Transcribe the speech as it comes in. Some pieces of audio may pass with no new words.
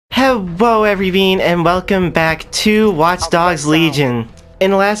Hello everyone and welcome back to Watch Dogs Legion. In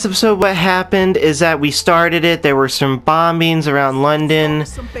the last episode what happened is that we started it, there were some bombings around London.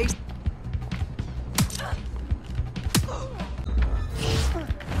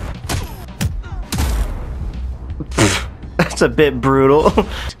 That's a bit brutal.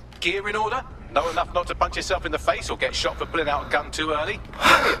 Gear in order? Know enough not to punch yourself in the face or get shot for pulling out a gun too early?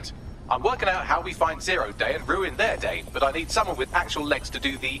 Brilliant! I'm working out how we find Zero Day and ruin their day, but I need someone with actual legs to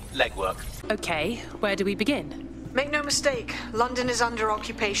do the legwork. Okay, where do we begin? Make no mistake, London is under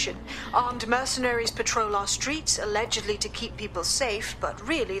occupation. Armed mercenaries patrol our streets, allegedly to keep people safe, but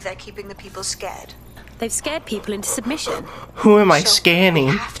really they're keeping the people scared. They've scared people into submission. Who am I So scanning?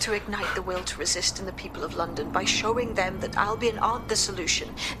 we have to ignite the will to resist in the people of London by showing them that Albion aren't the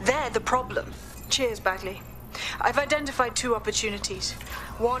solution. They're the problem. Cheers, Bagley. I've identified two opportunities.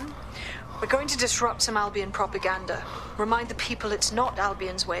 One, we're going to disrupt some Albion propaganda. Remind the people it's not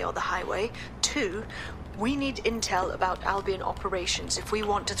Albion's way or the highway. Two, we need intel about Albion operations if we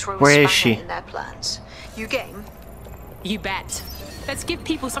want to throw a spanner in their plans. You game? You bet. Let's give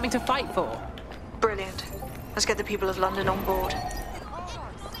people something to fight for. Brilliant. Let's get the people of London on board.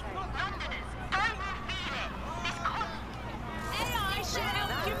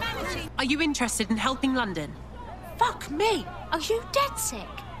 Are you interested in helping London? Fuck me! Are you dead sick?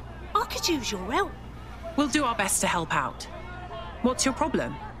 I could use your help. We'll do our best to help out. What's your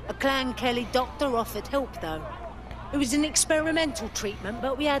problem? A Clan Kelly doctor offered help, though. It was an experimental treatment,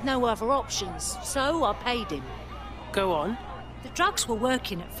 but we had no other options, so I paid him. Go on. The drugs were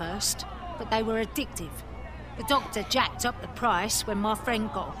working at first, but they were addictive. The doctor jacked up the price when my friend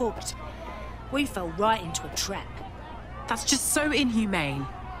got hooked. We fell right into a trap. That's just so inhumane.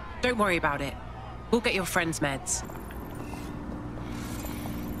 Don't worry about it. We'll get your friend's meds.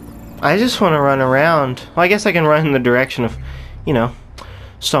 I just want to run around. Well, I guess I can run in the direction of, you know,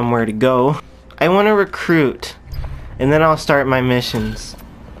 somewhere to go. I want to recruit, and then I'll start my missions.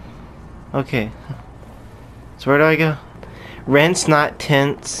 Okay. So where do I go? Rents, not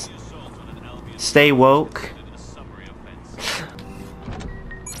tents. Stay woke.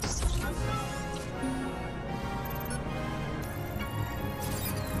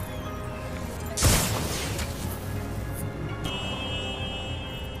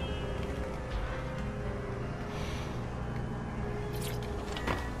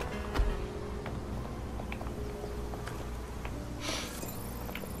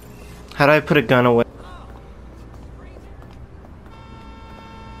 How do I put a gun away?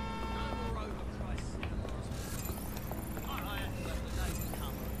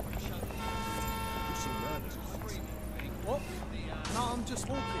 What? No, I'm just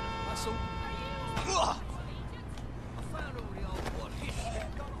walking. That's all.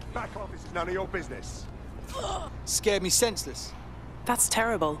 Back off, this is none of your business. Scared me senseless. That's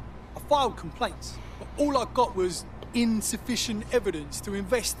terrible. I filed complaints, but all I got was insufficient evidence to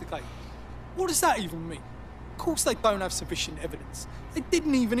investigate. What does that even mean? Of course they don't have sufficient evidence. They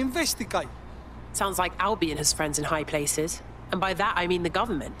didn't even investigate. Sounds like Albion has friends in high places. And by that I mean the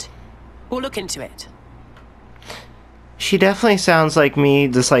government. We'll look into it. She definitely sounds like me,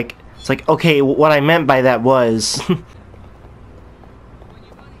 just like, it's like, okay, what I meant by that was...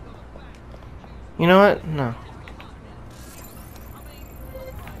 You know what? No.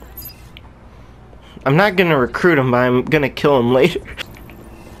 I'm not gonna recruit him, but I'm gonna kill him later.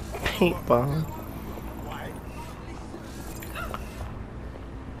 Paintball.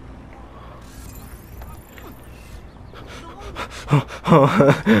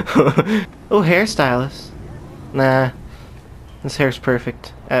 Oh, hairstylist. Nah, this hair's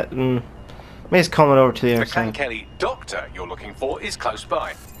perfect. May just comb it over to the other The Clan side. Kelly doctor you're looking for is close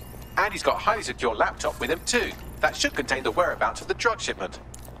by. And he's got a highly secure laptop with him too. That should contain the whereabouts of the drug shipment.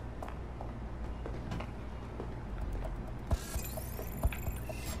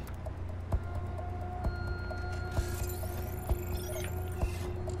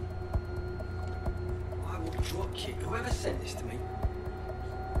 I will drop kick whoever sent this to me.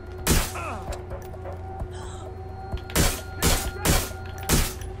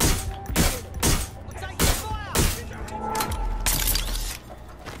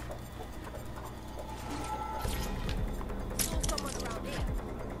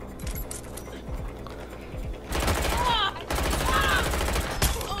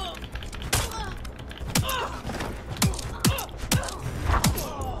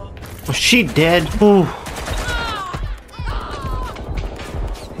 Was she dead? Ooh.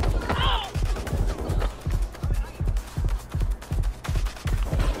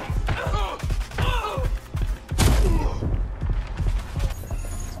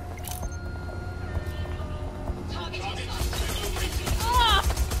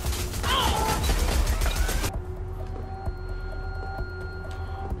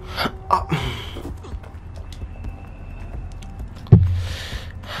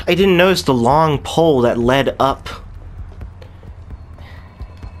 I didn't notice the long pole that led up.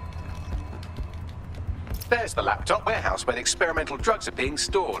 There's the laptop warehouse where the experimental drugs are being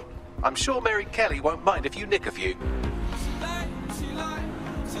stored. I'm sure Mary Kelly won't mind if you nick a few.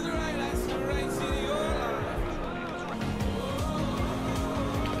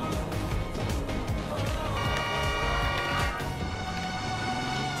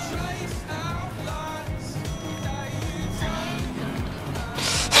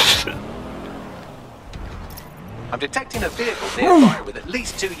 I'm detecting a vehicle nearby with at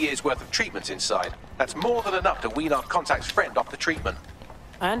least 2 years' worth of treatments inside. That's more than enough to wean our contact's friend off the treatment.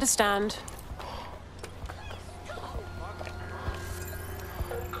 I understand.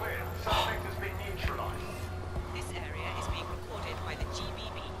 Clear. Suspect has been neutralized. This area is being recorded by the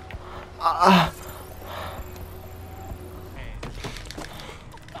GBB.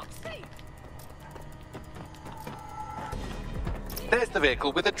 There's the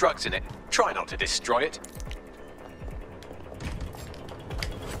vehicle with the drugs in it. Try not to destroy it.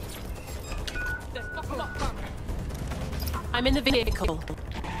 I'm in the vehicle.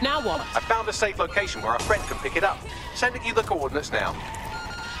 Now what? I found a safe location where our friend can pick it up. Sending you the coordinates now.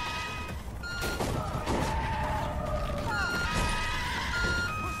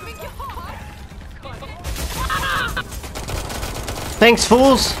 Thanks,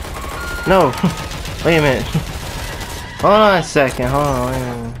 fools! No. Wait a minute. Hold on a second. Hold on. Wait a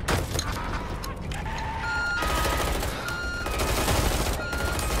minute.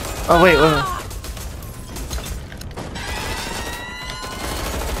 Oh, wait.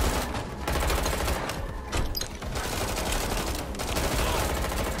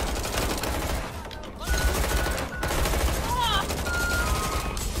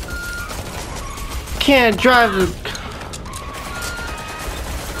 Can't drive the...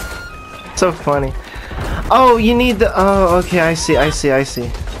 So funny. Oh, you need the... Oh, okay, I see.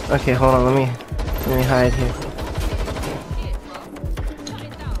 Okay, hold on, let me hide here.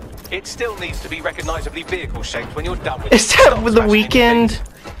 It still needs to be recognizably vehicle shaped when you're done with it. Is that Stop with the smashing weekend? things.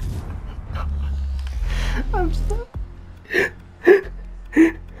 I'm so...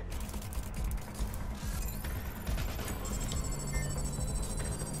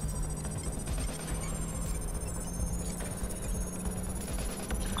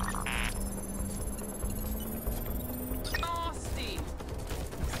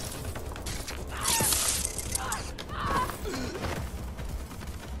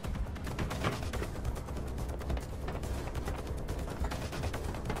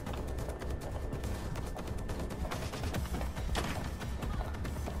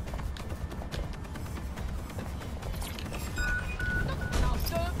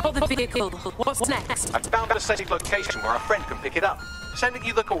 Got the vehicle. What's next? I found a safe location where our friend can pick it up. Sending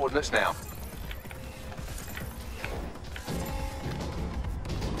you the coordinates now.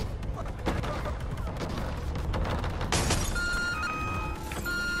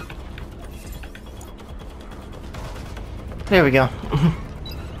 There we go.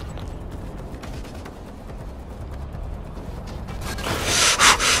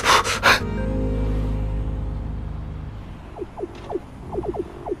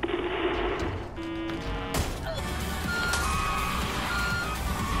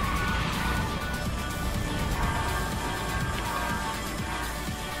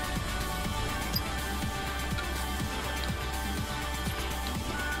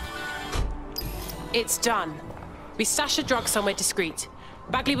 It's done. We stashed the drug somewhere discreet.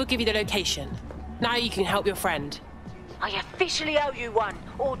 Bagley will give you the location. Now you can help your friend. I officially owe you one,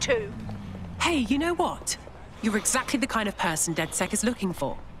 or two. Hey, you know what? You're exactly the kind of person DedSec is looking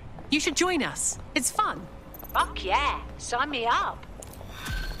for. You should join us. It's fun. Fuck yeah, sign me up.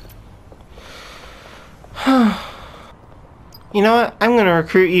 You know what? I'm gonna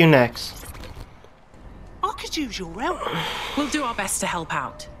recruit you next. I could use your help. We'll do our best to help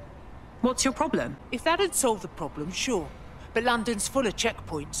out. What's your problem? If that'd solve the problem, sure. But London's full of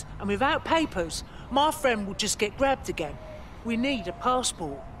checkpoints, and without papers, my friend will just get grabbed again. We need a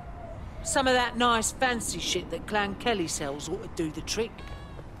passport. Some of that nice fancy shit that Clan Kelly sells ought to do the trick.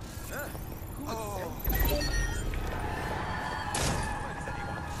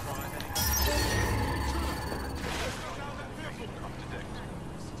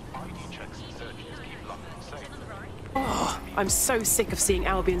 Oh, I'm so sick of seeing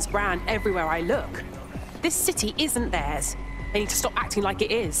Albion's brand everywhere I look. This city isn't theirs. They need to stop acting like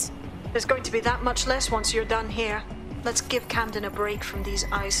it is. There's going to be that much less once you're done here. Let's give Camden a break from these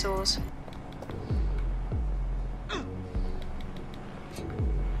eyesores.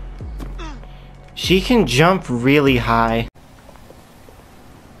 She can jump really high.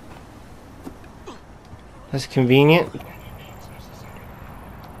 That's convenient.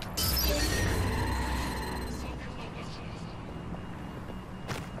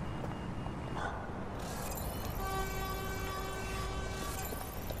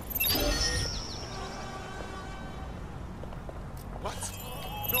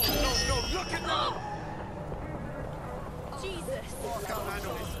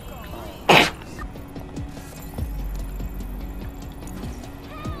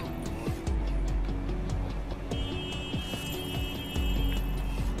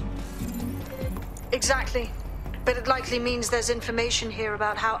 Exactly. But it likely means there's information here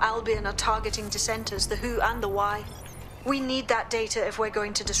about how Albion are targeting dissenters, the who and the why. We need that data if we're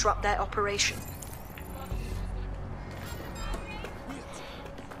going to disrupt their operation.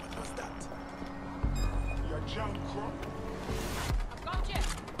 What was that? Your junk crop? I've got you.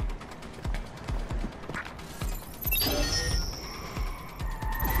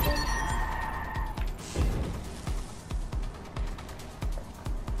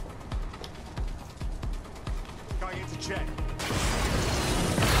 Going into check.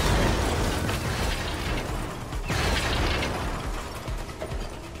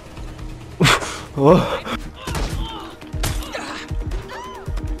 Oh.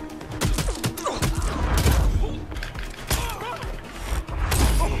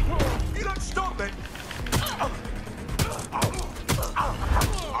 You don't stop it.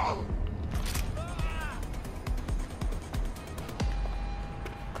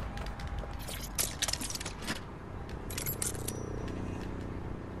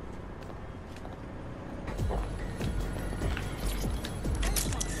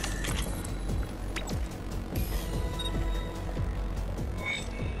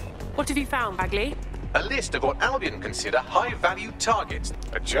 What have you found, Bagley? A list of what Albion consider high-value targets.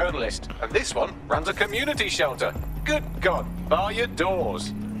 A journalist, and this one runs a community shelter. Good God, bar your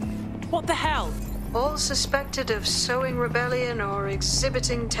doors. What the hell? All suspected of sowing rebellion or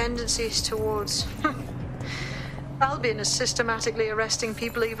exhibiting tendencies towards... Albion is systematically arresting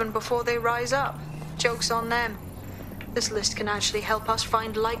people even before they rise up. Joke's on them. This list can actually help us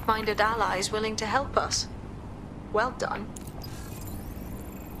find like-minded allies willing to help us. Well done.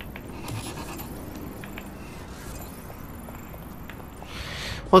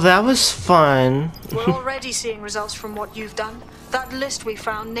 Well, that was fun. We're already seeing results from what you've done. That list we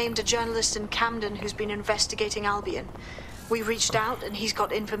found named a journalist in Camden who's been investigating Albion. We reached out and he's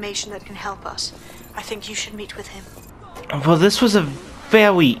got information that can help us. I think you should meet with him. Well, this was a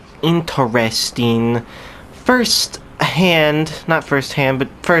very interesting first actual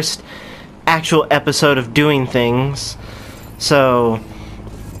episode of doing things. So,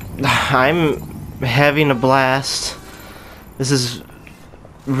 I'm having a blast. This is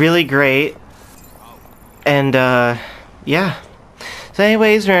really great. And, yeah. So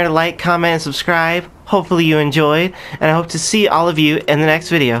anyways, remember to like, comment, and subscribe. Hopefully you enjoyed. And I hope to see all of you in the next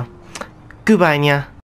video. Goodbye, nya.